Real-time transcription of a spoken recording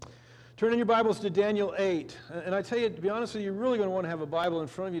Turn in your Bibles to Daniel 8. And I tell you, to be honest with you, you're really going to want to have a Bible in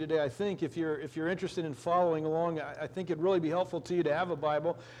front of you today. I think if you're interested in following along, I think it'd really be helpful to you to have a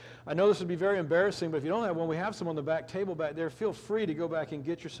Bible. I know this would be very embarrassing, but if you don't have one, we have some on the back table back there. Feel free to go back and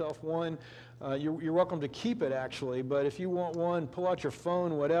get yourself one. You're welcome to keep it, actually. But if you want one, pull out your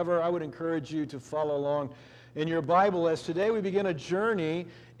phone, whatever. I would encourage you to follow along in your Bible as today we begin a journey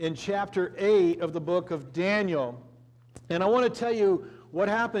in chapter 8 of the book of Daniel. And I want to tell you what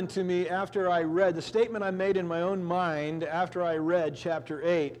happened to me after I read, the statement I made in my own mind after I read chapter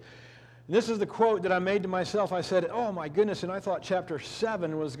 8. And this is the quote that I made to myself. I said, oh my goodness, and I thought chapter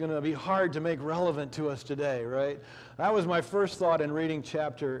 7 was going to be hard to make relevant to us today, right? That was my first thought in reading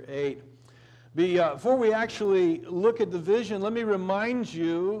chapter 8. Before we actually look at the vision, let me remind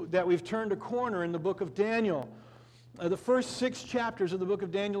you that we've turned a corner in the book of Daniel. The first 6 chapters of the book of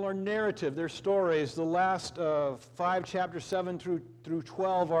Daniel are narrative. They're stories. The last 5 chapters, 7 through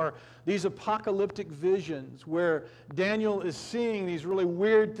 12, are these apocalyptic visions where Daniel is seeing these really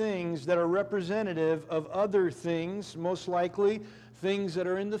weird things that are representative of other things, most likely things that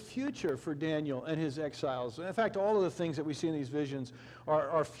are in the future for Daniel and his exiles. In fact, all of the things that we see in these visions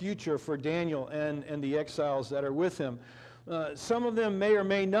are future for Daniel and the exiles that are with him. Some of them may or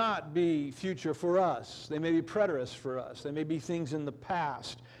may not be future for us. They may be preterists for us. They may be things in the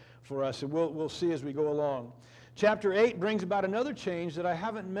past for us, and we'll see as we go along. Chapter 8 brings about another change that I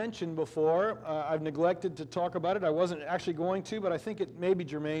haven't mentioned before. I've neglected to talk about it. I wasn't actually going to, but I think it may be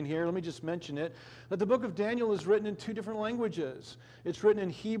germane here. Let me just mention it. That the book of Daniel is written in 2 different languages. It's written in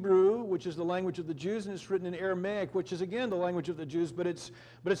Hebrew, which is the language of the Jews, and it's written in Aramaic, which is again the language of the Jews, but it's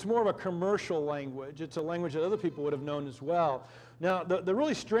more of a commercial language. It's a language that other people would have known as well. Now, the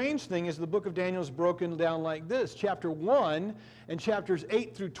really strange thing is the book of Daniel is broken down like this. Chapter 1 and chapters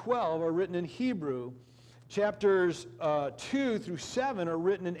 8 through 12 are written in Hebrew. Chapters 2 through 7 are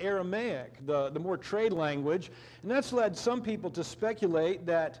written in Aramaic, the more trade language. And that's led some people to speculate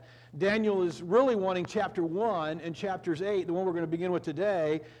that Daniel is really wanting chapter 1 and chapters 8, the one we're going to begin with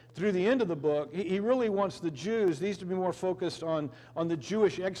today, through the end of the book. He really wants the Jews, these to be more focused on the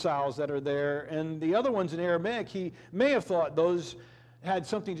Jewish exiles that are there. And the other ones in Aramaic, he may have thought those had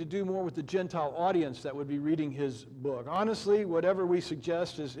something to do more with the Gentile audience that would be reading his book. Honestly, whatever we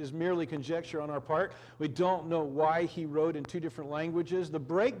suggest is merely conjecture on our part. We don't know why he wrote in 2 different languages. The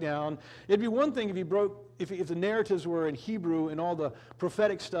breakdown, it'd be one thing if the narratives were in Hebrew and all the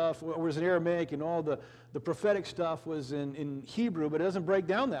prophetic stuff was in Aramaic and all the prophetic stuff was in Hebrew, but it doesn't break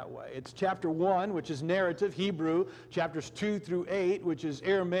down that way. It's chapter 1, which is narrative, Hebrew, chapters 2 through 8, which is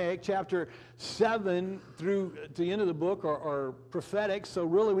Aramaic, chapter 7 through to the end of the book are prophetic, so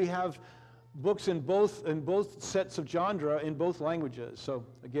really we have books in both sets of genre in both languages. So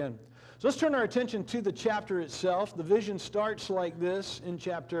again, let's turn our attention to the chapter itself. The vision starts like this in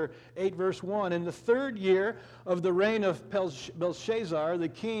chapter 8, verse 1. In the 3rd year of the reign of Belshazzar, the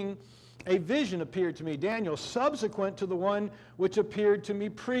king, a vision appeared to me, Daniel, subsequent to the one which appeared to me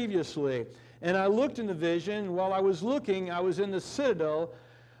previously. And I looked in the vision, and while I was looking, I was in the citadel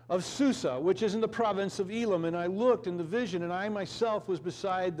of Susa, which is in the province of Elam. And I looked in the vision, and I myself was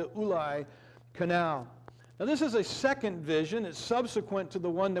beside the Ulai Canal. Now this is a second vision. It's subsequent to the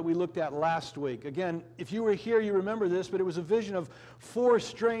one that we looked at last week. Again, if you were here, you remember this, but it was a vision of 4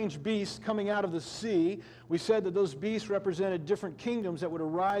 strange beasts coming out of the sea. We said that those beasts represented different kingdoms that would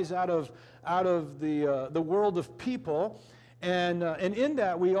arise out of the world of people. And in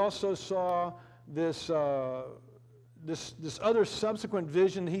that we also saw this other subsequent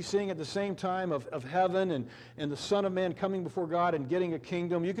vision he's seeing at the same time of heaven and the Son of Man coming before God and getting a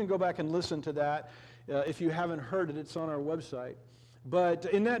kingdom. You can go back and listen to that. If you haven't heard it, it's on our website. But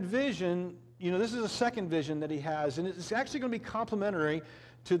in that vision, this is a second vision that he has, and it's actually going to be complementary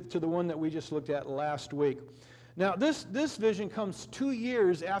to the one that we just looked at last week. Now, this vision comes 2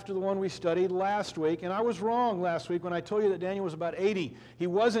 years after the one we studied last week, and I was wrong last week when I told you that Daniel was about 80. He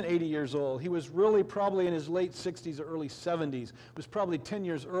wasn't 80 years old. He was really probably in his late 60s or early 70s. It was probably 10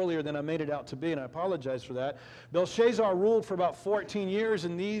 years earlier than I made it out to be, and I apologize for that. Belshazzar ruled for about 14 years,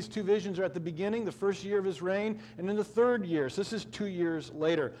 and these 2 visions are at the beginning, the 1st year of his reign, and in the 3rd year. So this is 2 years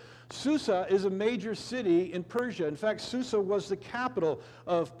later. Susa is a major city in Persia. In fact, Susa was the capital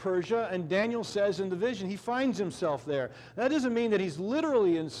of Persia, and Daniel says in the vision he finds himself there. That doesn't mean that he's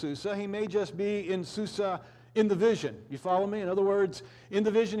literally in Susa. He may just be in Susa in the vision. You follow me? In other words, in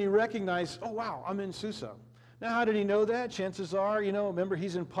the vision he recognized, oh wow, I'm in Susa. Now, how did he know that? Chances are, remember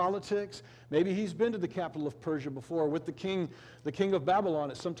he's in politics. Maybe he's been to the capital of Persia before with the king of Babylon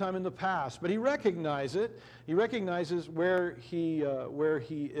at some time in the past. But he recognizes it. He recognizes where he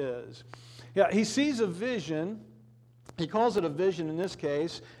is. Yeah, he sees a vision He calls it a vision in this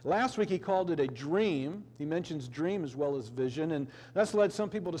case. Last week he called it a dream. He mentions dream as well as vision, and that's led some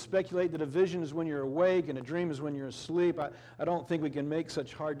people to speculate that a vision is when you're awake and a dream is when you're asleep. I don't think we can make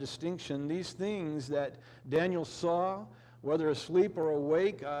such hard distinction. These things that Daniel saw, whether asleep or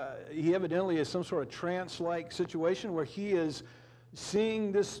awake, he evidently is some sort of trance-like situation where he is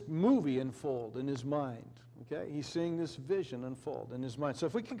seeing this movie unfold in his mind. Okay? He's seeing this vision unfold in his mind. So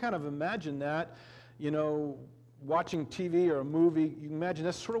if we can kind of imagine that, watching TV or a movie, you can imagine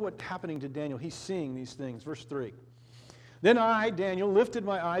that's sort of what's happening to Daniel. He's seeing these things. Verse 3. Then I, Daniel, lifted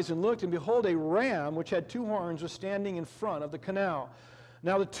my eyes and looked, and behold, a ram which had 2 horns was standing in front of the canal.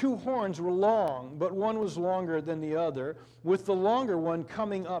 Now the 2 horns were long, but one was longer than the other, with the longer one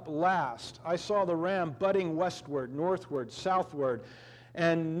coming up last. I saw the ram butting westward, northward, southward,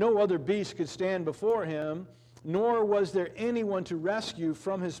 and no other beast could stand before him, nor was there anyone to rescue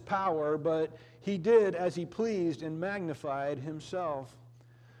from his power, but he did as he pleased and magnified himself.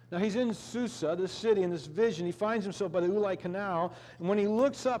 Now he's in Susa, this city, in this vision. He finds himself by the Ulai Canal, and when he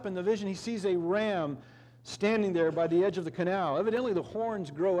looks up in the vision, he sees a ram standing there by the edge of the canal. Evidently the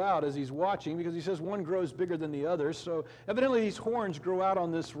horns grow out as he's watching, because he says one grows bigger than the other. So evidently these horns grow out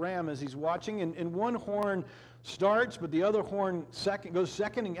on this ram as he's watching, and one horn starts, but the other horn goes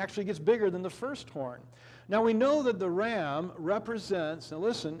second and actually gets bigger than the first horn. Now we know that the ram represents, now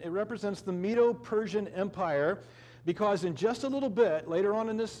listen, it represents the Medo-Persian Empire, because in just a little bit, later on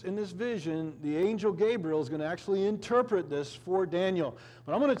in this vision, the angel Gabriel is going to actually interpret this for Daniel.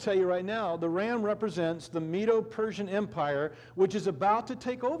 But I'm going to tell you right now, the ram represents the Medo-Persian Empire, which is about to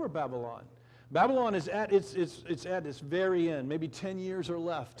take over Babylon. Babylon is at its very end. Maybe 10 years are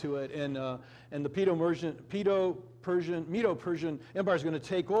left to it, and the Medo-Persian Empire is going to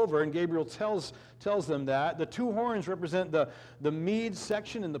take over, and Gabriel tells them that. The 2 horns represent the Mede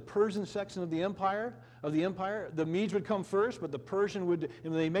section and the Persian section of the empire. The Medes would come first, but the Persian would,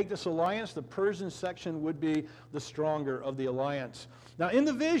 when they make this alliance, the Persian section would be the stronger of the alliance. Now in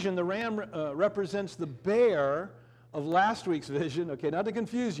the vision, the ram represents the bear of last week's vision. Okay, not to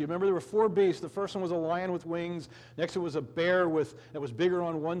confuse you. Remember there were 4 beasts. The first one was a lion with wings. Next it was a bear that was bigger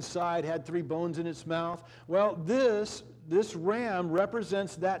on one side, had 3 bones in its mouth. Well, this ram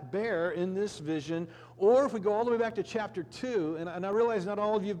represents that bear in this vision. Or if we go all the way back to chapter 2, and I realize not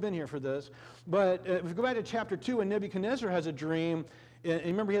all of you have been here for this, but if we go back to chapter 2, when Nebuchadnezzar has a dream, and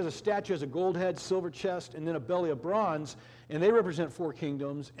remember he has a statue, has a gold head, silver chest, and then a belly of bronze, and they represent 4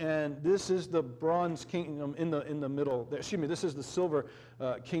 kingdoms, and this is the bronze kingdom in the middle. This is the silver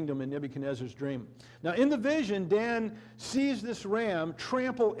kingdom in Nebuchadnezzar's dream. Now in the vision, Dan sees this ram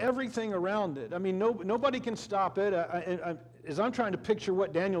trample everything around it. I mean, nobody can stop it. As I'm trying to picture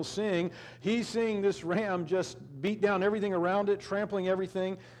what Daniel's seeing, he's seeing this ram just beat down everything around it, trampling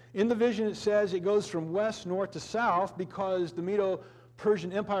everything. In the vision it says it goes from west, north to south, because the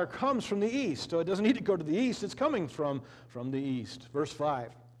Medo-Persian Empire comes from the east. So it doesn't need to go to the east, it's coming from the east. Verse 5.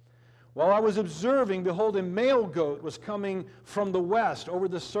 While I was observing, behold, a male goat was coming from the west over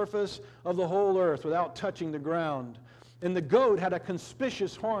the surface of the whole earth without touching the ground. And the goat had a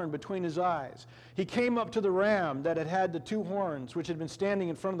conspicuous horn between his eyes. He came up to the ram that had the 2 horns, which had been standing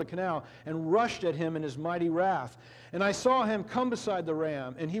in front of the canal, and rushed at him in his mighty wrath. And I saw him come beside the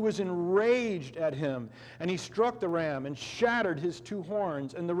ram, and he was enraged at him. And he struck the ram and shattered his 2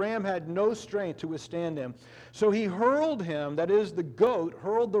 horns, and the ram had no strength to withstand him. So he hurled him, that is, the goat,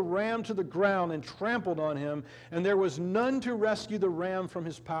 hurled the ram to the ground and trampled on him, and there was none to rescue the ram from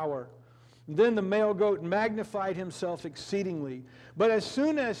his power. Then the male goat magnified himself exceedingly. But as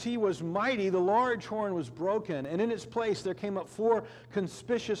soon as he was mighty, the large horn was broken, and in its place there came up 4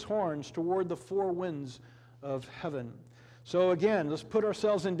 conspicuous horns toward the 4 winds of heaven. So again, let's put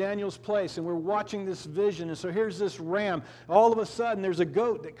ourselves in Daniel's place, and we're watching this vision. And so here's this ram. All of a sudden, there's a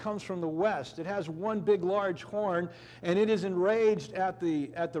goat that comes from the west. It has one big, large horn, and it is enraged at the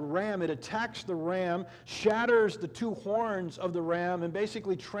ram. It attacks the ram, shatters the 2 horns of the ram, and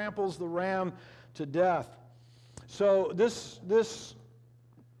basically tramples the ram to death. So this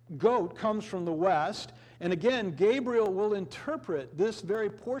goat comes from the west. And again, Gabriel will interpret this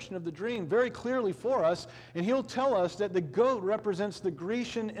very portion of the dream very clearly for us, and he'll tell us that the goat represents the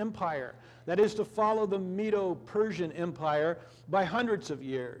Grecian Empire, that is to follow the Medo-Persian Empire by hundreds of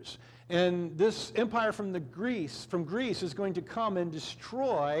years. And this empire from Greece is going to come and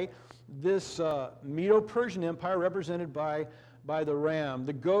destroy this Medo-Persian Empire represented by the ram.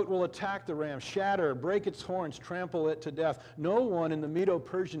 The goat will attack the ram, shatter, break its horns, trample it to death. No one in the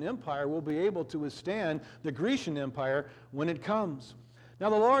Medo-Persian Empire will be able to withstand the Grecian Empire when it comes. Now,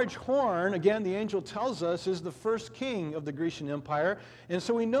 the large horn, again, the angel tells us, is the first king of the Grecian Empire, and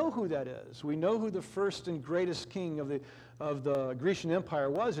so we know who that is. We know who the first and greatest king of the Grecian Empire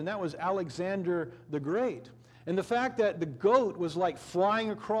was, and that was Alexander the Great. And the fact that the goat was like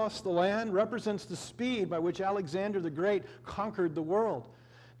flying across the land represents the speed by which Alexander the Great conquered the world.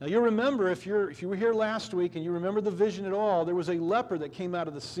 Now, you'll remember, if you were here last week and you remember the vision at all, there was a leopard that came out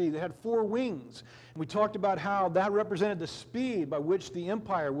of the sea that had 4 wings. And we talked about how that represented the speed by which the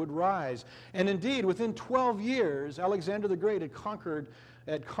empire would rise. And indeed, within 12 years, Alexander the Great had conquered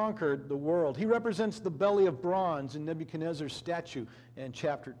the world. He represents the belly of bronze in Nebuchadnezzar's statue in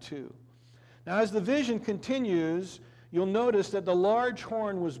chapter 2. Now, as the vision continues, you'll notice that the large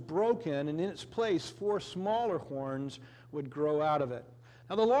horn was broken, and in its place, 4 smaller horns would grow out of it.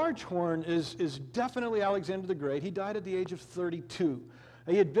 Now, the large horn is definitely Alexander the Great. He died at the age of 32.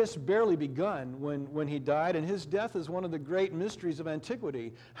 He had just barely begun when he died, and his death is one of the great mysteries of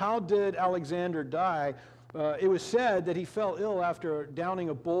antiquity. How did Alexander die? It was said that he fell ill after downing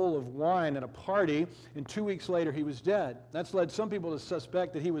a bowl of wine at a party, and 2 weeks later he was dead. That's led some people to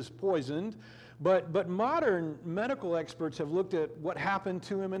suspect that he was poisoned. But modern medical experts have looked at what happened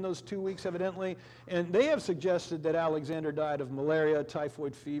to him in those 2 weeks, evidently, and they have suggested that Alexander died of malaria,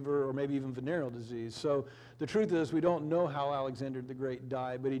 typhoid fever, or maybe even venereal disease. So the truth is, we don't know how Alexander the Great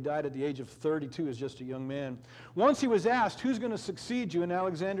died, but he died at the age of 32 as just a young man. Once he was asked, who's going to succeed you? And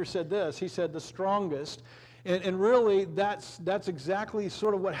Alexander said this. He said, the strongest. And really, that's exactly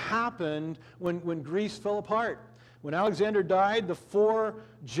sort of what happened when Greece fell apart. When Alexander died, the 4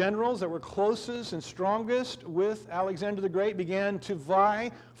 generals that were closest and strongest with Alexander the Great began to vie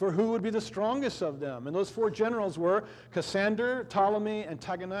for who would be the strongest of them. And those 4 generals were Cassander, Ptolemy,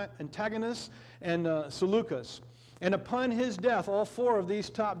 Antigonus, and Seleucus. And upon his death, all 4 of these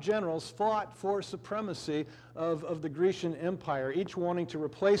top generals fought for supremacy of the Grecian Empire, each wanting to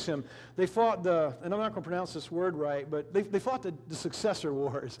replace him. They fought and I'm not going to pronounce this word right, but they fought the successor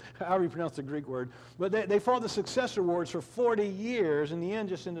wars, however you pronounce the Greek word. But they fought the successor wars for 40 years. In the end,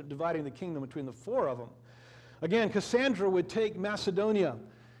 just ended up dividing the kingdom between the 4 of them. Again, Cassandra would take Macedonia.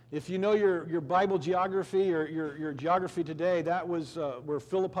 If you know your Bible geography or your geography today, that was where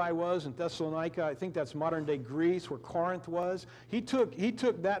Philippi was and Thessalonica. I think that's modern-day Greece, where Corinth was. He took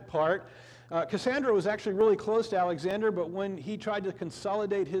that part. Cassandra was actually really close to Alexander, but when he tried to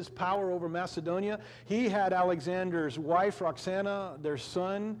consolidate his power over Macedonia, he had Alexander's wife, Roxana, their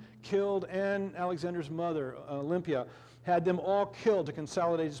son, killed, and Alexander's mother, Olympia, had them all killed to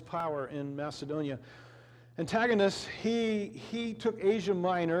consolidate his power in Macedonia. Antigonus, he took Asia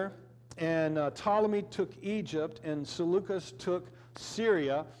Minor, and Ptolemy took Egypt, and Seleucus took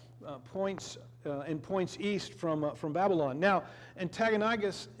Syria, points east from Babylon. Now,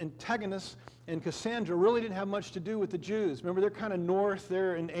 Antigonus and Cassandra really didn't have much to do with the Jews. Remember, they're kind of north.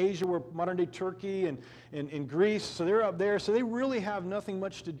 They're in Asia, where modern-day Turkey and Greece, so they're up there. So they really have nothing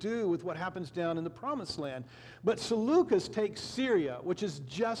much to do with what happens down in the Promised Land. But Seleucus takes Syria, which is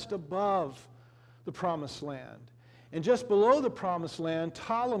just above the Promised Land. And just below the Promised Land,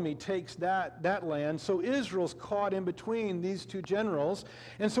 Ptolemy takes that land. So Israel's caught in between these 2 generals.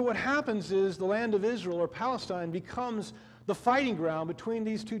 And so what happens is the land of Israel, or Palestine, becomes the fighting ground between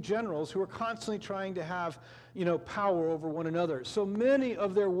these 2 generals who are constantly trying to have, power over one another. So many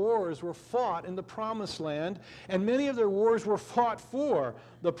of their wars were fought in the Promised Land, and many of their wars were fought for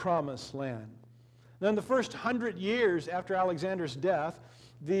the Promised Land. Then the first 100 years after Alexander's death,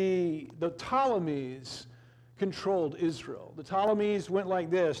 the Ptolemies controlled Israel. The Ptolemies went like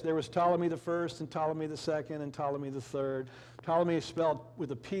this. There was Ptolemy the first, and Ptolemy the second, and Ptolemy the third. Ptolemy is spelled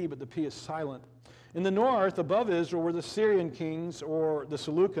with a P, but the P is silent. In the north, above Israel, were the Syrian kings, or the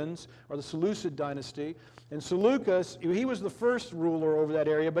Seleucans, or the Seleucid dynasty. And Seleucus, he was the first ruler over that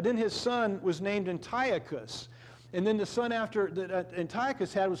area, but then his son was named Antiochus. And then the son after that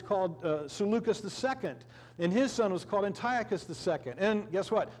Antiochus had was called Seleucus II. And his son was called Antiochus II. And guess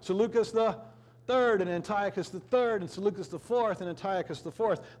what? Seleucus the third, and Antiochus the third, and Seleucus the fourth, and Antiochus the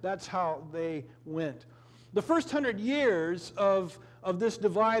fourth. That's how they went. The first 100 years of this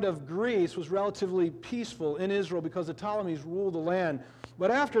divide of Greece was relatively peaceful in Israel because the Ptolemies ruled the land. But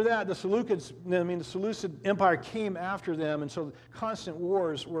after that, the Seleucid Empire came after them, and so constant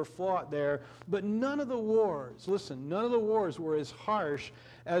wars were fought there. But none of the wars were as harsh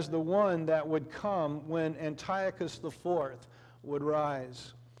as the one that would come when Antiochus IV would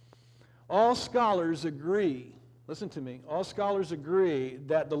rise. All scholars agree, listen to me, all scholars agree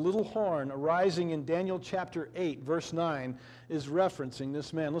that the little horn arising in Daniel chapter 8, verse 9, is referencing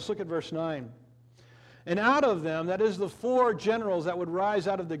this man. Let's look at verse 9. And out of them, that is the 4 generals that would rise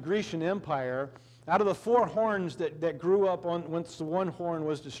out of the Grecian Empire, Out of the four horns that grew up once the one horn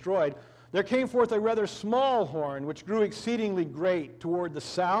was destroyed, there came forth a rather small horn, which grew exceedingly great toward the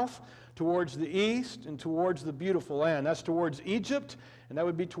south, towards the east, and towards the beautiful land. That's towards Egypt, and that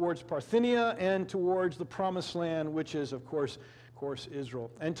would be towards Parthenia, and towards the promised land, which is, of course,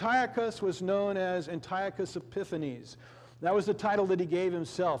 Israel. Antiochus was known as Antiochus Epiphanes. That was the title that he gave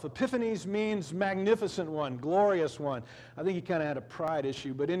himself. Epiphanes means magnificent one, glorious one. I think he kind of had a pride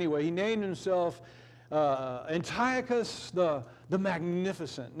issue, but anyway, he named himself Antiochus the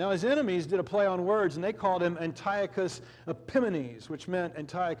Magnificent. Now his enemies did a play on words, and they called him Antiochus Epimanes, which meant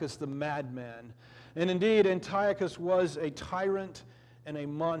Antiochus the Madman. And indeed, Antiochus was a tyrant and a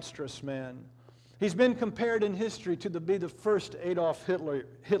monstrous man. He's been compared in history to be the first Adolf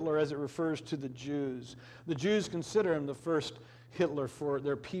Hitler as it refers to the Jews. The Jews consider him the first Hitler for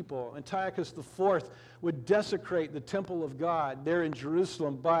their people. Antiochus IV would desecrate the temple of God there in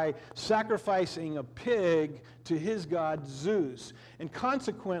Jerusalem by sacrificing a pig to his god Zeus. And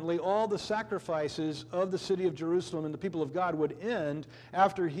consequently, all the sacrifices of the city of Jerusalem and the people of God would end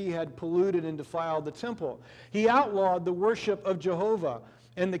after he had polluted and defiled the temple. He outlawed the worship of Jehovah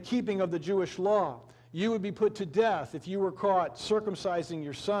and the keeping of the Jewish law. You would be put to death if you were caught circumcising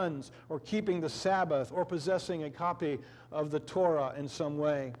your sons or keeping the Sabbath or possessing a copy of the Torah in some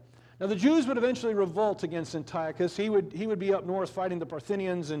way. Now the Jews would eventually revolt against Antiochus. He would be up north fighting the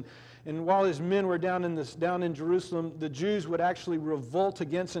Parthians, and while his men were down in Jerusalem, the Jews would actually revolt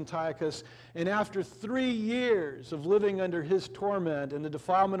against Antiochus. And after 3 years of living under his torment and the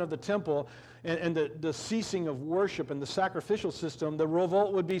defilement of the temple and the ceasing of worship and the sacrificial system, the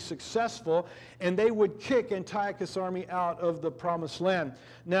revolt would be successful, and they would kick Antiochus' army out of the promised land.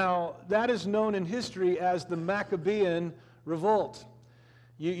 Now, that is known in history as the Maccabean Revolt.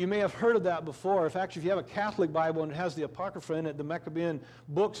 You may have heard of that before. In fact, if you have a Catholic Bible and it has the Apocrypha in it, the Maccabean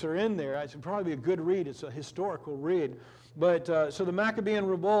books are in there. It should probably be a good read. It's a historical read. But so the Maccabean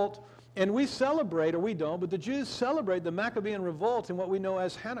Revolt, and we celebrate, or we don't, but the Jews celebrate the Maccabean Revolt in what we know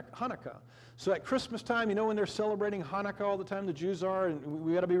as Hanukkah. So at Christmas time, you know when they're celebrating Hanukkah all the time, the Jews are, and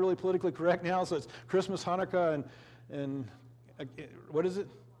we got to be really politically correct now, so it's Christmas, Hanukkah, and what is it?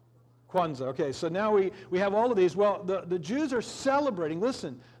 Kwanzaa. Okay, so now we have all of these. Well, the Jews are celebrating,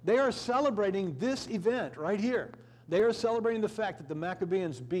 listen, they are celebrating this event right here. They are celebrating the fact that the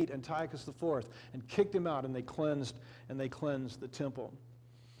Maccabeans beat Antiochus IV and kicked him out, and they cleansed the temple.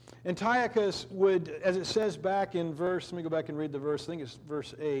 Antiochus would, as it says back in verse, let me go back and read the verse, I think it's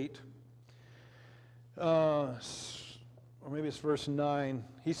verse 8. Or maybe it's verse 9.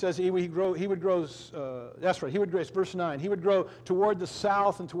 He says he would grow, that's right, he would grow, it's verse 9. He would grow toward the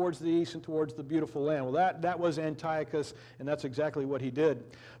south and towards the east and towards the beautiful land. Well, that was Antiochus, and that's exactly what he did.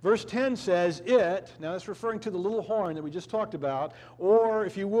 Verse 10 says, now that's referring to the little horn that we just talked about, or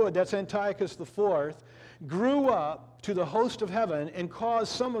if you would, that's Antiochus IV, grew up to the host of heaven and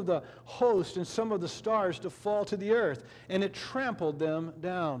caused some of the host and some of the stars to fall to the earth, and it trampled them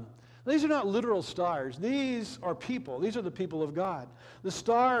down. These are not literal stars. These are people. These are the people of God. The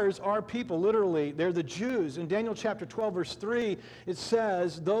stars are people, literally. They're the Jews. In Daniel chapter 12, verse 3, it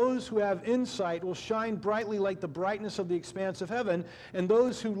says, those who have insight will shine brightly like the brightness of the expanse of heaven, and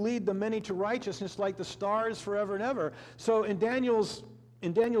those who lead the many to righteousness like the stars forever and ever. So in Daniel's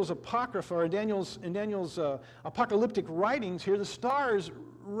Apocrypha, or in Daniel's apocalyptic writings here, the stars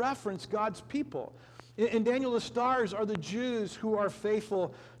reference God's people. In Daniel, the stars are the Jews who are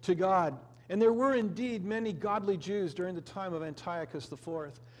faithful to God. And there were indeed many godly Jews during the time of Antiochus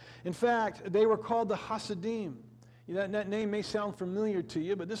IV. In fact, they were called the Hasidim. That name may sound familiar to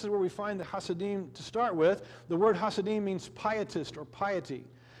you, but this is where we find the Hasidim to start with. The word Hasidim means pietist or piety.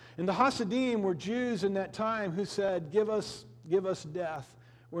 And the Hasidim were Jews in that time who said, give us death.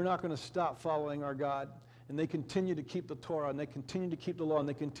 We're not going to stop following our God. And they continued to keep the Torah, and they continued to keep the law, and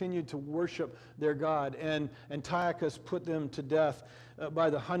they continued to worship their God. And Antiochus put them to death by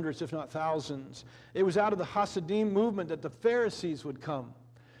the hundreds, if not thousands. It was out of the Hasidim movement that the Pharisees would come,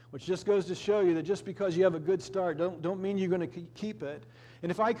 which just goes to show you that just because you have a good start, don't mean you're going to keep it.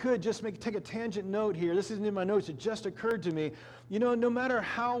 And if I could just take a tangent note here, this isn't in my notes, it just occurred to me. You know, no matter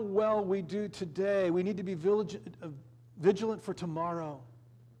how well we do today, we need to be vigilant for tomorrow.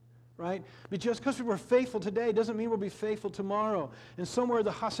 Right? But just because we were faithful today doesn't mean we'll be faithful tomorrow. And somewhere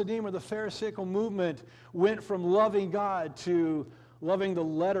the Hasidim or the Pharisaical movement went from loving God to loving the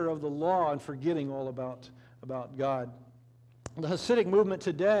letter of the law and forgetting all about God. The Hasidic movement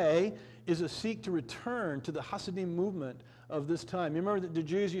today is a seek to return to the Hasidim movement of this time. You remember the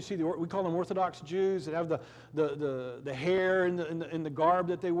Jews, you see, we call them Orthodox Jews that have the hair and the garb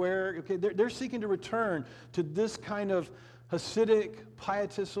that they wear. Okay, they're seeking to return to this kind of Hasidic,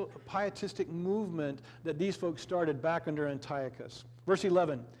 pietistic movement that these folks started back under Antiochus. Verse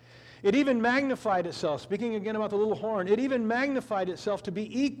 11. It even magnified itself, speaking again about the little horn, it even magnified itself to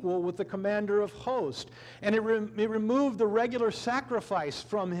be equal with the commander of hosts. And it removed the regular sacrifice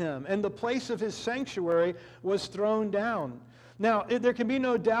from him, and the place of his sanctuary was thrown down. Now, there can be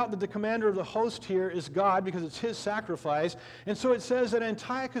no doubt that the commander of the host here is God because it's his sacrifice. And so it says that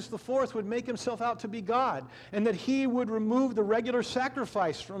Antiochus IV would make himself out to be God and that he would remove the regular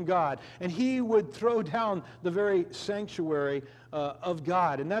sacrifice from God and he would throw down the very sanctuary of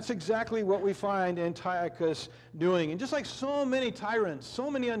God. And that's exactly what we find Antiochus doing. And just like so many tyrants, so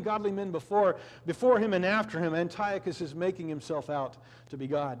many ungodly men before him and after him, Antiochus is making himself out to be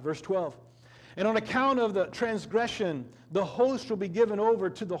God. Verse 12. And on account of the transgression, the host will be given over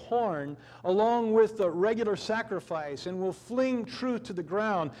to the horn along with the regular sacrifice and will fling truth to the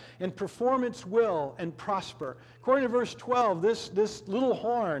ground and perform its will and prosper. According to verse 12, this little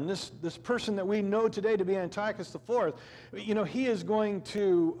horn, this person that we know today to be Antiochus IV, he is going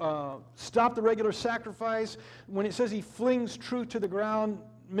to stop the regular sacrifice. When it says he flings truth to the ground,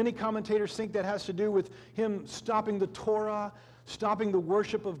 many commentators think that has to do with him stopping the Torah, stopping the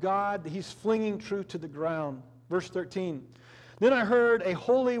worship of God. He's flinging truth to the ground. Verse 13. Then I heard a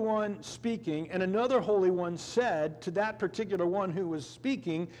holy one speaking, and another holy one said to that particular one who was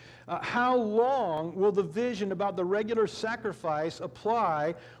speaking, how long will the vision about the regular sacrifice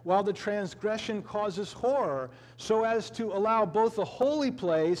apply while the transgression causes horror, so as to allow both the holy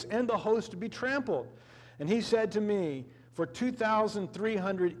place and the host to be trampled? And he said to me, for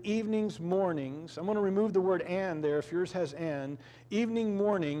 2,300 evenings, mornings, I'm going to remove the word and there if yours has and, evening,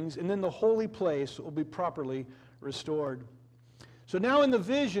 mornings, and then the holy place will be properly restored. So now in the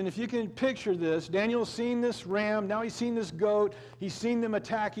vision, if you can picture this, Daniel's seen this ram, now he's seen this goat, he's seen them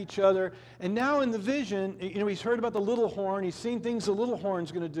attack each other, and now in the vision, he's heard about the little horn, he's seen things the little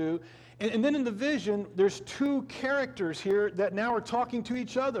horn's going to do, and then in the vision, there's two characters here that now are talking to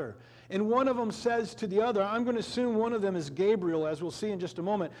each other. And one of them says to the other, I'm going to assume one of them is Gabriel, as we'll see in just a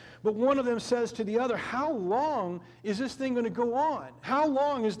moment, but one of them says to the other, how long is this thing going to go on? How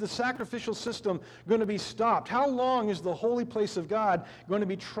long is the sacrificial system going to be stopped? How long is the holy place of God going to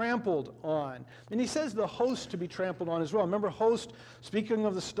be trampled on? And he says the host to be trampled on as well. Remember, host, speaking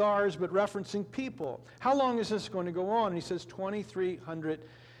of the stars, but referencing people. How long is this going to go on? And he says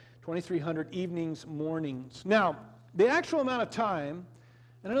 2,300 evenings, mornings. Now, the actual amount of time,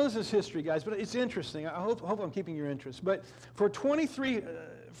 and I know this is history, guys, but it's interesting. I hope I'm keeping your interest. But for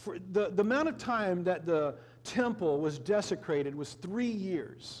for the amount of time that the temple was desecrated was 3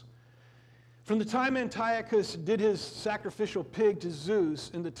 years. From the time Antiochus did his sacrificial pig to Zeus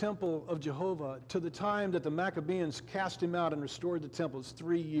in the temple of Jehovah to the time that the Maccabees cast him out and restored the temple, it's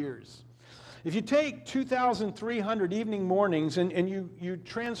 3 years. If you take 2,300 evening mornings and you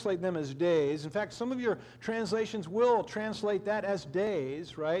translate them as days, in fact, some of your translations will translate that as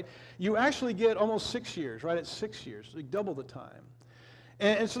days, right? You actually get almost 6 years, right? It's 6 years, like double the time.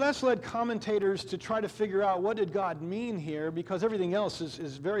 And so that's led commentators to try to figure out what did God mean here, because everything else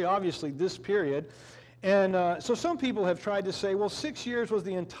is very obviously this period. And so some people have tried to say, well, 6 years was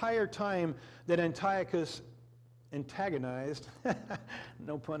the entire time that Antiochus antagonized,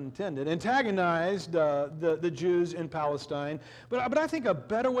 no pun intended, antagonized the Jews in Palestine. But I think a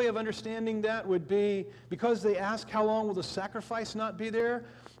better way of understanding that would be, because they ask how long will the sacrifice not be there?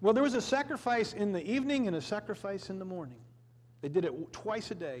 Well, there was a sacrifice in the evening and a sacrifice in the morning. They did it twice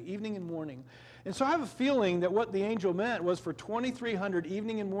a day, evening and morning. And so I have a feeling that what the angel meant was for 2,300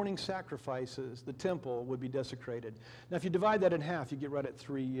 evening and morning sacrifices, the temple would be desecrated. Now, if you divide that in half, you get right at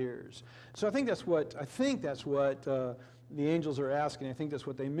 3 years. So I think that's what the angels are asking. I think that's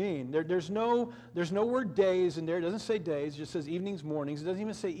what they mean. There's no word days in there. It doesn't say days. It just says evenings, mornings. It doesn't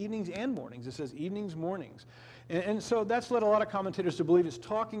even say evenings and mornings. It says evenings, mornings. And so that's led a lot of commentators to believe it's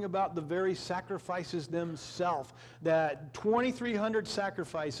talking about the very sacrifices themselves, that 2,300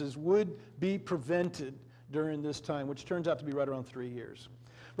 sacrifices would be prevented during this time, which turns out to be right around 3 years.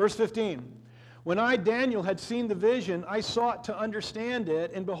 Verse 15, when I, Daniel, had seen the vision, I sought to understand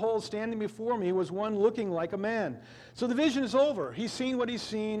it, and behold, standing before me was one looking like a man. So the vision is over. He's seen what he's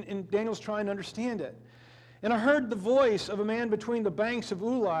seen, and Daniel's trying to understand it. And I heard the voice of a man between the banks of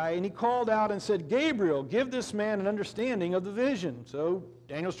Ulai, and he called out and said, Gabriel, give this man an understanding of the vision. So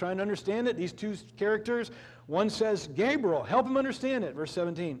Daniel's trying to understand it. These two characters, one says, Gabriel, help him understand it. Verse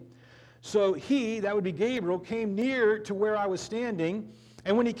 17. So he, that would be Gabriel, came near to where I was standing,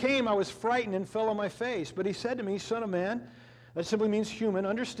 and when he came, I was frightened and fell on my face. But he said to me, Son of man, that simply means human,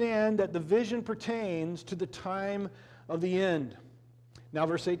 understand that the vision pertains to the time of the end. Now,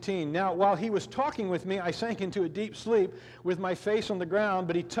 verse 18, now while he was talking with me, I sank into a deep sleep with my face on the ground,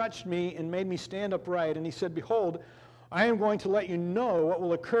 but he touched me and made me stand upright. And he said, behold, I am going to let you know what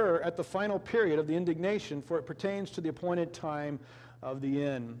will occur at the final period of the indignation, for it pertains to the appointed time of the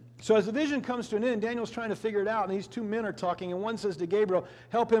end. So as the vision comes to an end, Daniel's trying to figure it out, and these two men are talking, and one says to Gabriel,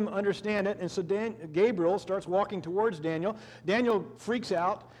 help him understand it. And so Gabriel starts walking towards Daniel. Daniel freaks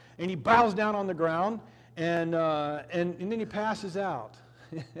out, and he bows down on the ground, and then he passes out.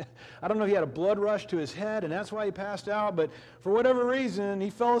 I don't know if he had a blood rush to his head, and that's why he passed out, but for whatever reason, he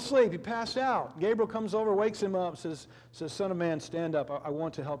fell asleep. He passed out. Gabriel comes over, wakes him up, says, Son of man, stand up. I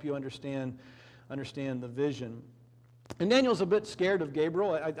want to help you understand the vision. And Daniel's a bit scared of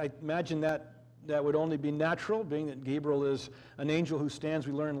Gabriel. I imagine that would only be natural, being that Gabriel is an angel who stands,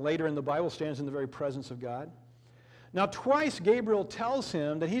 we learn later in the Bible, stands in the very presence of God. Now, twice Gabriel tells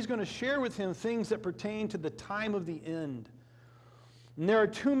him that he's going to share with him things that pertain to the time of the end. And there are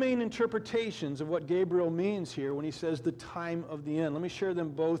two main interpretations of what Gabriel means here when he says the time of the end. Let me share them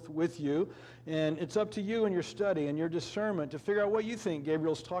both with you. And it's up to you in your study and your discernment to figure out what you think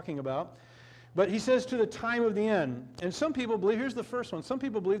Gabriel's talking about. But he says to the time of the end. And some people believe, here's the first one, some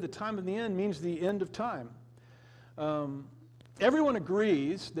people believe the time of the end means the end of time. Everyone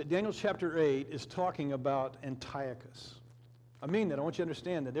agrees that Daniel chapter 8 is talking about Antiochus. I mean that. I want you to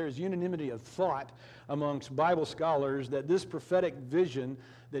understand that there is unanimity of thought amongst Bible scholars that this prophetic vision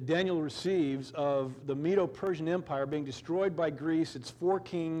that Daniel receives of the Medo-Persian Empire being destroyed by Greece, its four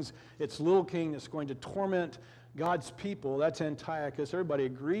kings, its little king that's going to torment God's people, that's Antiochus. Everybody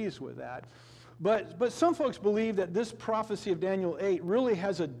agrees with that. But some folks believe that this prophecy of Daniel 8 really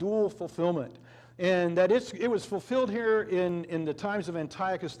has a dual fulfillment, and that it was fulfilled here in the times of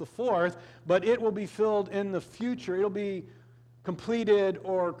Antiochus IV, but it will be filled in the future. It'll be completed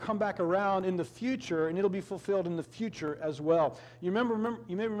or come back around in the future, and it'll be fulfilled in the future as well. You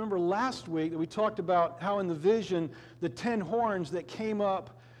may remember last week that we talked about how in the vision the 10 horns that came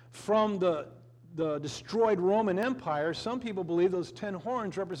up from the destroyed Roman Empire, some people believe those 10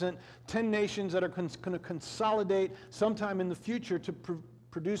 horns represent 10 nations that are going to consolidate sometime in the future to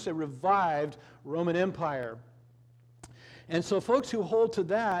produce a revived Roman Empire. And so folks who hold to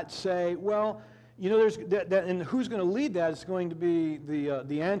that say, well, you know, there's that, and who's going to lead that is going to be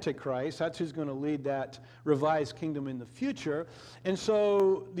the Antichrist. That's who's going to lead that revised kingdom in the future. And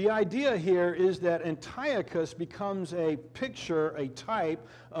so the idea here is that Antiochus becomes a picture, a type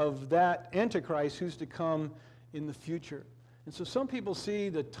of that Antichrist who's to come in the future. And so some people see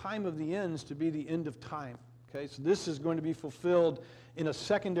the time of the ends to be the end of time. Okay, so this is going to be fulfilled in a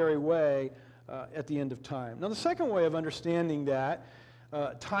secondary way at the end of time. Now, the second way of understanding that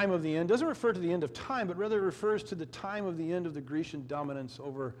time of the end doesn't refer to the end of time, but rather refers to the time of the end of the Grecian dominance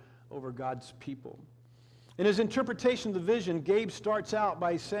over God's people. In his interpretation of the vision, Gabe starts out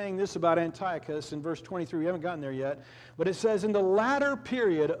by saying this about Antiochus in verse 23. We haven't gotten there yet, but it says, in the latter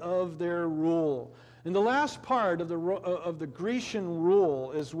period of their rule. In the last part of the Grecian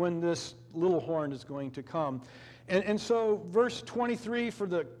rule is when this little horn is going to come. And so verse 23 for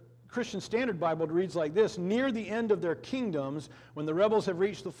the Christian Standard Bible reads like this: near the end of their kingdoms, when the rebels have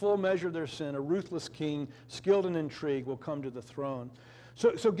reached the full measure of their sin, a ruthless king, skilled in intrigue, will come to the throne.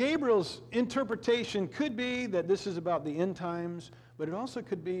 So Gabriel's interpretation could be that this is about the end times, but it also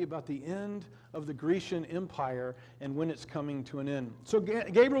could be about the end of the Grecian Empire and when it's coming to an end. So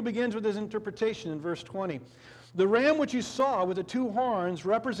Gabriel begins with his interpretation in verse 20. The ram which you saw with the two horns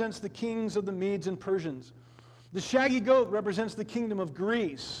represents the kings of the Medes and Persians. The shaggy goat represents the kingdom of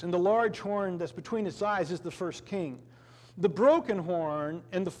Greece, and the large horn that's between its eyes is the first king. The broken horn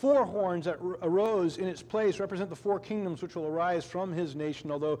and the four horns that arose in its place represent the four kingdoms which will arise from his nation,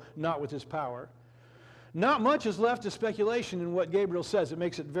 although not with his power. Not much is left to speculation in what Gabriel says. It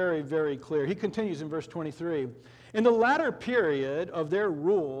makes it very, very clear. He continues in verse 23. In the latter period of their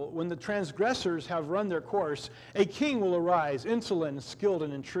rule, when the transgressors have run their course, a king will arise, insolent and skilled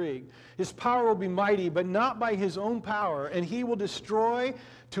in intrigue. His power will be mighty, but not by his own power, and he will destroy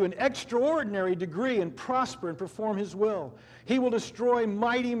to an extraordinary degree and prosper and perform his will. He will destroy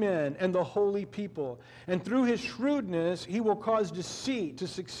mighty men and the holy people, and through his shrewdness he will cause deceit to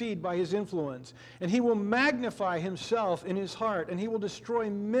succeed by his influence, and he will magnify himself in his heart, and he will destroy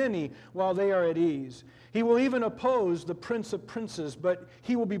many while they are at ease. He will even oppose the prince of princes, but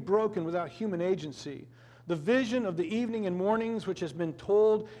he will be broken without human agency. The vision of the evening and mornings which has been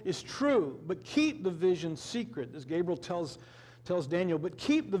told is true, but keep the vision secret, as Gabriel tells Daniel, but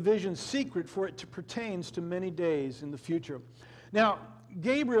keep the vision secret, for it pertains to many days in the future. Now,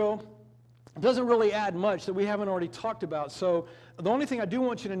 Gabriel doesn't really add much that we haven't already talked about. So the only thing I do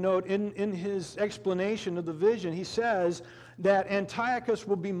want you to note in his explanation of the vision, he says, that Antiochus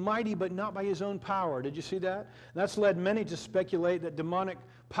will be mighty, but not by his own power. Did you see that? That's led many to speculate that demonic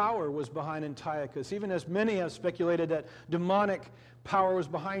power was behind Antiochus, even as many have speculated that demonic power was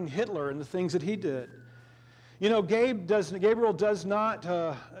behind Hitler and the things that he did. You know, Gabriel does not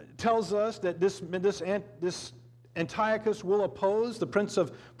tells us that this Antiochus will oppose the Prince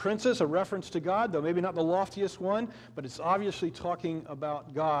of Princes, a reference to God, though maybe not the loftiest one, but it's obviously talking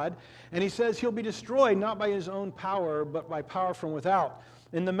about God. And he says he'll be destroyed not by his own power, but by power from without.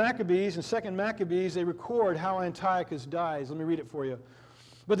 In the Maccabees, in 2 Maccabees, they record how Antiochus dies. Let me read it for you.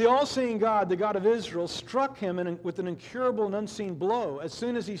 But the all-seeing God, the God of Israel, struck him with an incurable and unseen blow. As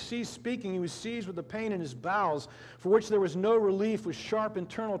soon as he ceased speaking, he was seized with a pain in his bowels, for which there was no relief, with sharp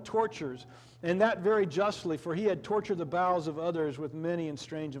internal tortures, and that very justly, for he had tortured the bowels of others with many and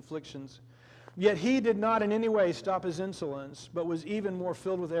strange afflictions. Yet he did not in any way stop his insolence, but was even more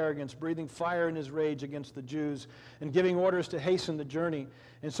filled with arrogance, breathing fire in his rage against the Jews, and giving orders to hasten the journey.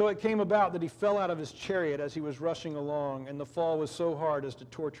 And so it came about that he fell out of his chariot as he was rushing along, and the fall was so hard as to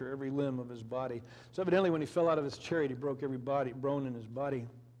torture every limb of his body. So evidently when he fell out of his chariot, he broke every bone in his body.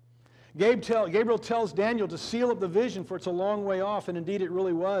 Gabriel tells Daniel to seal up the vision, for it's a long way off, and indeed it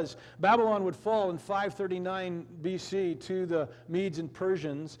really was. Babylon would fall in 539 BC to the Medes and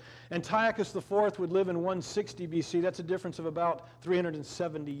Persians. Antiochus IV would live in 160 BC. That's a difference of about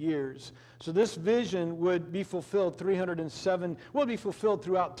 370 years. So this vision would be fulfilled be fulfilled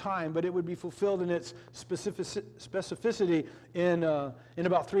throughout time, but it would be fulfilled in its specificity in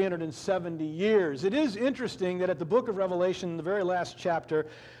about 370 years. It is interesting that at the book of Revelation, in the very last chapter,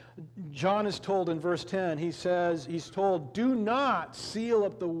 John is told in verse 10, he's told, do not seal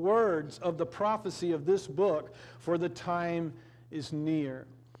up the words of the prophecy of this book, for the time is near.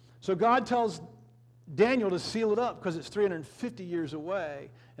 So God tells Daniel to seal it up because it's 350 years away.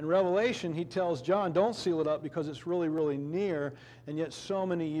 In Revelation, he tells John, don't seal it up because it's really, really near, and yet so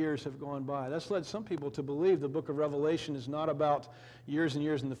many years have gone by. That's led some people to believe the book of Revelation is not about years and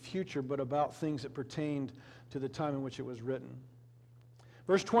years in the future, but about things that pertained to the time in which it was written.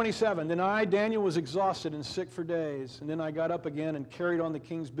 Verse 27, then I, Daniel, was exhausted and sick for days, and then I got up again and carried on the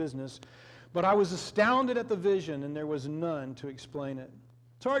king's business. But I was astounded at the vision, and there was none to explain it.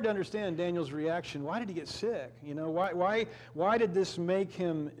 It's hard to understand Daniel's reaction. Why did he get sick? You know, why did this make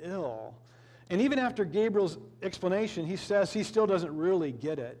him ill? And even after Gabriel's explanation, he says he still doesn't really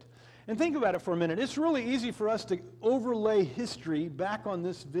get it. And think about it for a minute. It's really easy for us to overlay history back on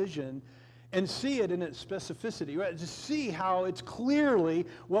this vision and see it in its specificity, right? To see how it's clearly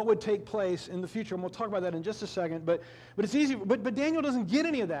what would take place in the future. And we'll talk about that in just a second. But it's easy. But Daniel doesn't get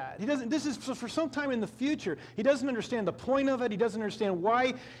any of that. He doesn't. This is for some time in the future. He doesn't understand the point of it. He doesn't understand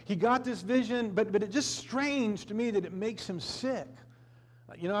why he got this vision. But it's just strange to me that it makes him sick.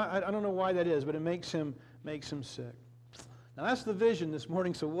 You know, I don't know why that is, but it makes him sick. Now that's the vision this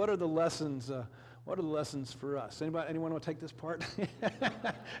morning. So what are the lessons? What are the lessons for us? Anyone want to take this part?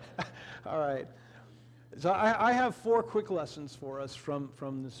 All right. So I have 4 quick lessons for us from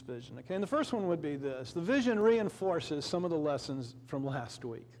this vision. Okay, and the first one would be this. The vision reinforces some of the lessons from last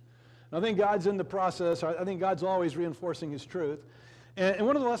week. And I think God's in the process. I think God's always reinforcing his truth. And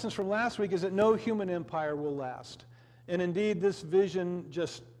one of the lessons from last week is that no human empire will last. And indeed, this vision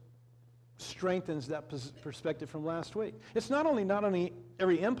just strengthens that perspective from last week. It's not only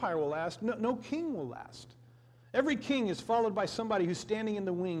every empire will last, no king will last. Every king is followed by somebody who's standing in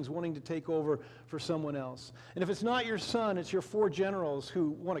the wings wanting to take over for someone else. And if it's not your son, it's your 4 generals who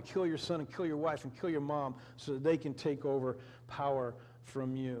want to kill your son and kill your wife and kill your mom so that they can take over power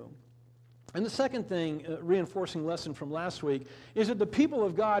from you. And the second thing, reinforcing lesson from last week, is that the people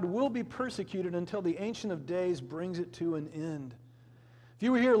of God will be persecuted until the Ancient of Days brings it to an end. If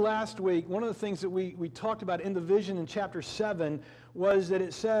you were here last week, one of the things that we talked about in the vision in chapter 7 was that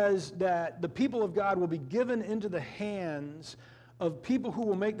it says that the people of God will be given into the hands of people who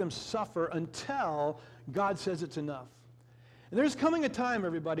will make them suffer until God says it's enough. And there's coming a time,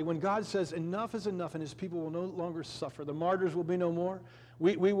 everybody, when God says enough is enough and his people will no longer suffer. The martyrs will be no more.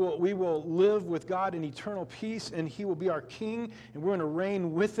 We will live with God in eternal peace, and he will be our king, and we're going to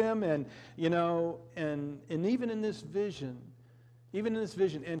reign with him. And, you know, and even in this vision,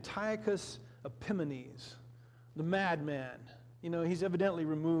 Antiochus Epiphanes, the madman, you know, he's evidently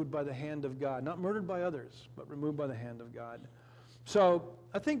removed by the hand of God. Not murdered by others, but removed by the hand of God. So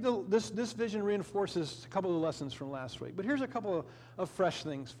I think this vision reinforces a couple of lessons from last week. But here's a couple of fresh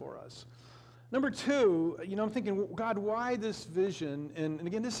things for us. Number 2, you know, I'm thinking, God, why this vision? And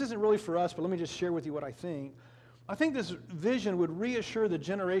again, this isn't really for us, but let me just share with you what I think. I think this vision would reassure the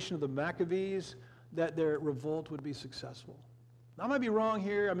generation of the Maccabees that their revolt would be successful. I might be wrong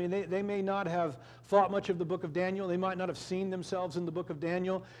here. I mean, they may not have thought much of the book of Daniel. They might not have seen themselves in the book of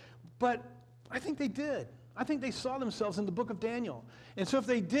Daniel. But I think they did. I think they saw themselves in the book of Daniel. And so if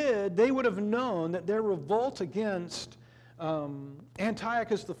they did, they would have known that their revolt against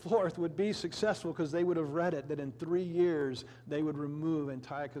Antiochus IV would be successful because they would have read it, that in 3 years they would remove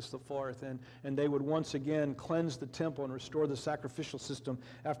Antiochus IV and they would once again cleanse the temple and restore the sacrificial system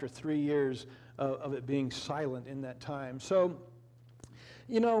after 3 years of it being silent in that time. So,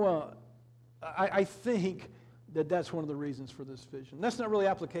 I think that that's one of the reasons for this vision. That's not really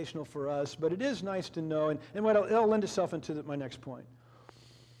applicational for us, but it is nice to know, and it'll lend itself into my next point.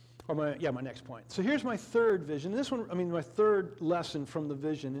 My next point. So here's my third vision. My third lesson from the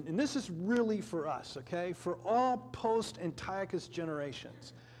vision. And this is really for us, okay? For all post-Antiochus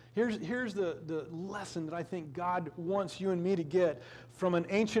generations. Here's the lesson that I think God wants you and me to get from an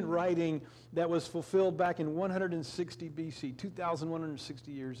ancient writing that was fulfilled back in 160 BC,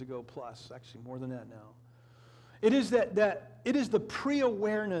 2,160 years ago plus, actually more than that now. It is that it is the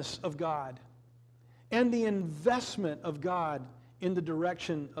pre-awareness of God and the investment of God in the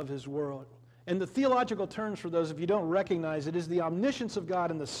direction of his world. And the theological terms for those, if you don't recognize it, is the omniscience of God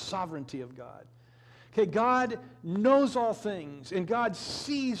and the sovereignty of God. Okay, God knows all things, and God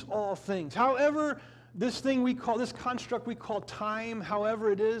sees all things. However, this construct we call time,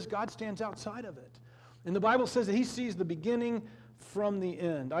 however it is, God stands outside of it. And the Bible says that he sees the beginning from the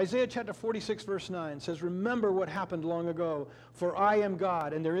end. Isaiah chapter 46, verse 9 says, "Remember what happened long ago, for I am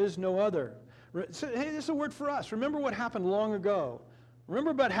God, and there is no other." So, hey, this is a word for us. Remember what happened long ago.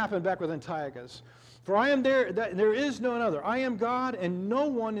 Remember what happened back with Antiochus. "For I am there is no other. I am God, and no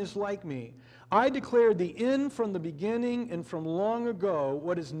one is like me. I declared the end from the beginning and from long ago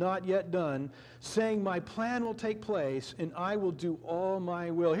what is not yet done, saying my plan will take place, and I will do all my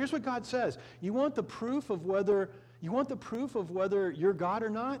will." Here's what God says. You want the proof of whether you're God or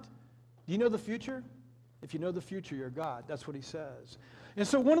not? Do you know the future? If you know the future, you're God. That's what he says. And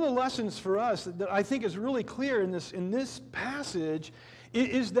so one of the lessons for us that I think is really clear in this passage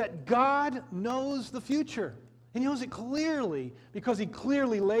is that God knows the future. He knows it clearly because he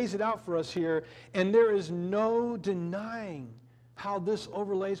clearly lays it out for us here, and there is no denying how this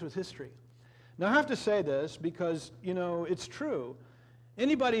overlays with history. Now I have to say this because, it's true.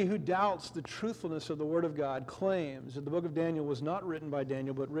 Anybody who doubts the truthfulness of the Word of God claims that the book of Daniel was not written by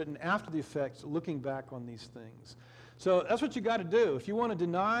Daniel, but written after the effects, looking back on these things. So that's what you got to do. If you want to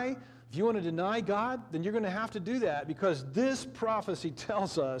deny God, then you're going to have to do that because this prophecy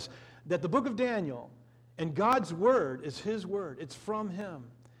tells us that the book of Daniel and God's Word is his Word. It's from him.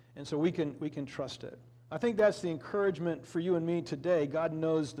 And so we can trust it. I think that's the encouragement for you and me today. God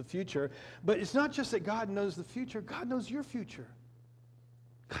knows the future. But it's not just that God knows the future. God knows your future.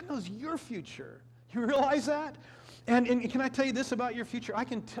 God knows your future. You realize that? And can I tell you this about your future? I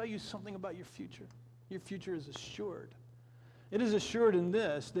can tell you something about your future. Your future is assured. It is assured in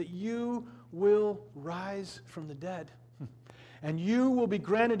this, that you will rise from the dead. And you will be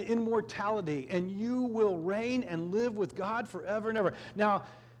granted immortality. And you will reign and live with God forever and ever. Now,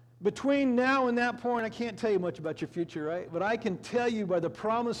 between now and that point, I can't tell you much about your future, right? But I can tell you by the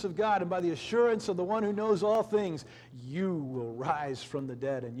promise of God and by the assurance of the one who knows all things, you will rise from the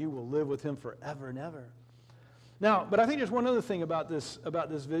dead and you will live with him forever and ever. Now, but I think there's one other thing about this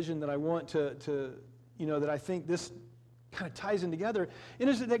vision that I want to that I think this kind of ties in together, and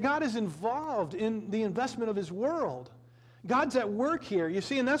is that God is involved in the investment of his world. God's at work here, you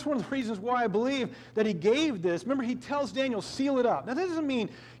see, and that's one of the reasons why I believe that he gave this. Remember, he tells Daniel, seal it up. Now, that doesn't mean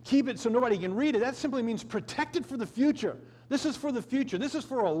keep it so nobody can read it. That simply means protect it for the future. This is for the future. This is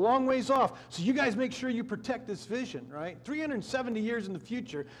for a long ways off. So you guys make sure you protect this vision, right? 370 years in the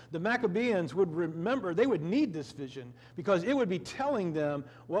future, the Maccabees would remember, they would need this vision because it would be telling them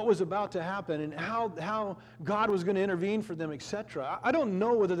what was about to happen and how God was going to intervene for them, etc. I don't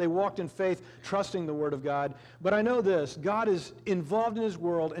know whether they walked in faith trusting the Word of God, but I know this. God is involved in his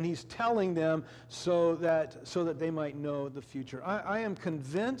world and he's telling them so that they might know the future. I am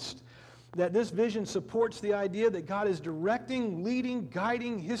convinced that this vision supports the idea that God is directing, leading,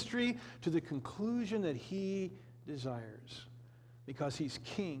 guiding history to the conclusion that he desires because he's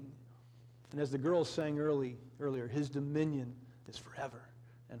king. And as the girls sang earlier, his dominion is forever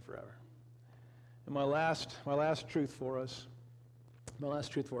and forever. And my last truth for us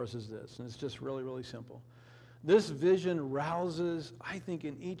is this, and it's just really, really simple. This vision rouses, I think,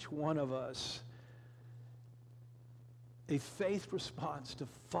 in each one of us a faith response to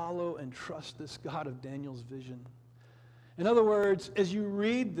follow and trust this God of Daniel's vision. In other words, as you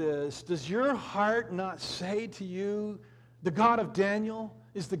read this, does your heart not say to you, the God of Daniel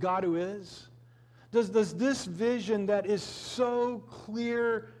is the God who is? Does this vision that is so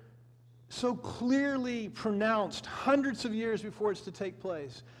clear, so clearly pronounced hundreds of years before it's to take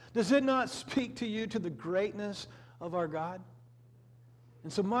place, does it not speak to you to the greatness of our God?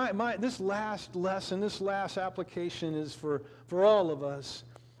 And so this last lesson, this last application is for all of us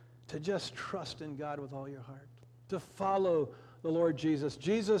to just trust in God with all your heart, to follow the Lord Jesus.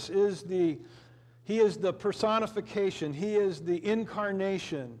 Jesus is the personification. He is the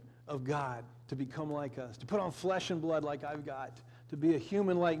incarnation of God to become like us, to put on flesh and blood like I've got, to be a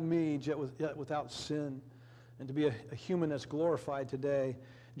human like me, yet without sin, and to be a human that's glorified today.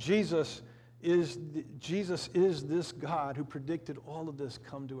 Jesus is this God who predicted all of this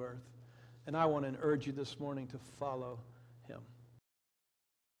come to earth. And I want to urge you this morning to follow him.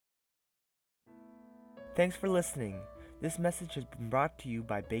 Thanks for listening. This message has been brought to you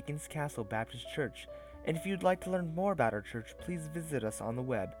by Bacon's Castle Baptist Church. And if you'd like to learn more about our church, please visit us on the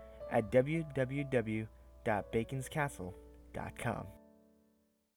web at www.baconscastle.com.